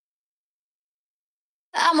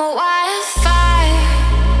I'm a wildfire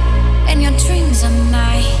in your dreams at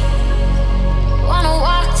night. Wanna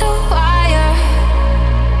walk the wire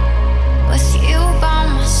with you by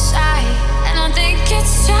my side. And I think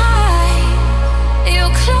it's time you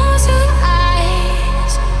close your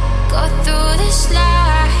eyes, go through this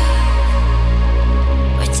life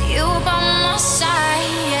with you by my side.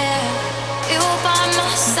 Yeah, you by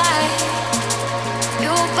my side,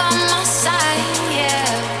 you by my side. Yeah,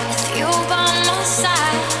 with you by my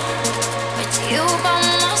side, with you by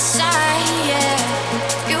my side. Yeah,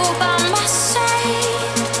 you by my side,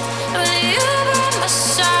 with you by my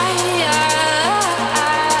side. Yeah.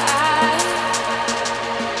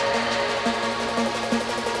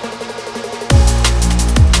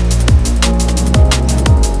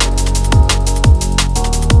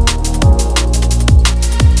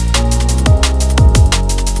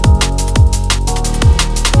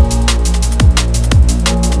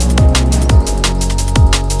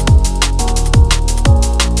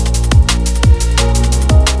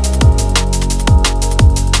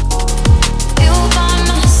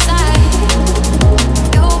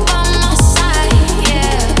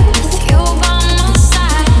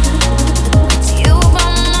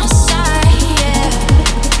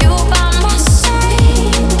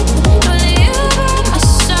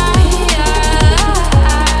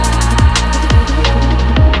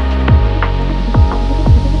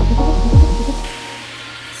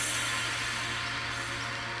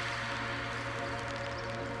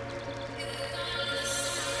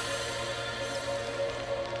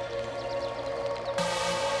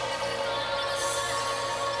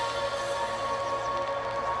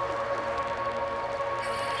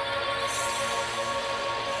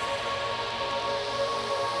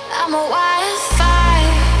 I'm a wild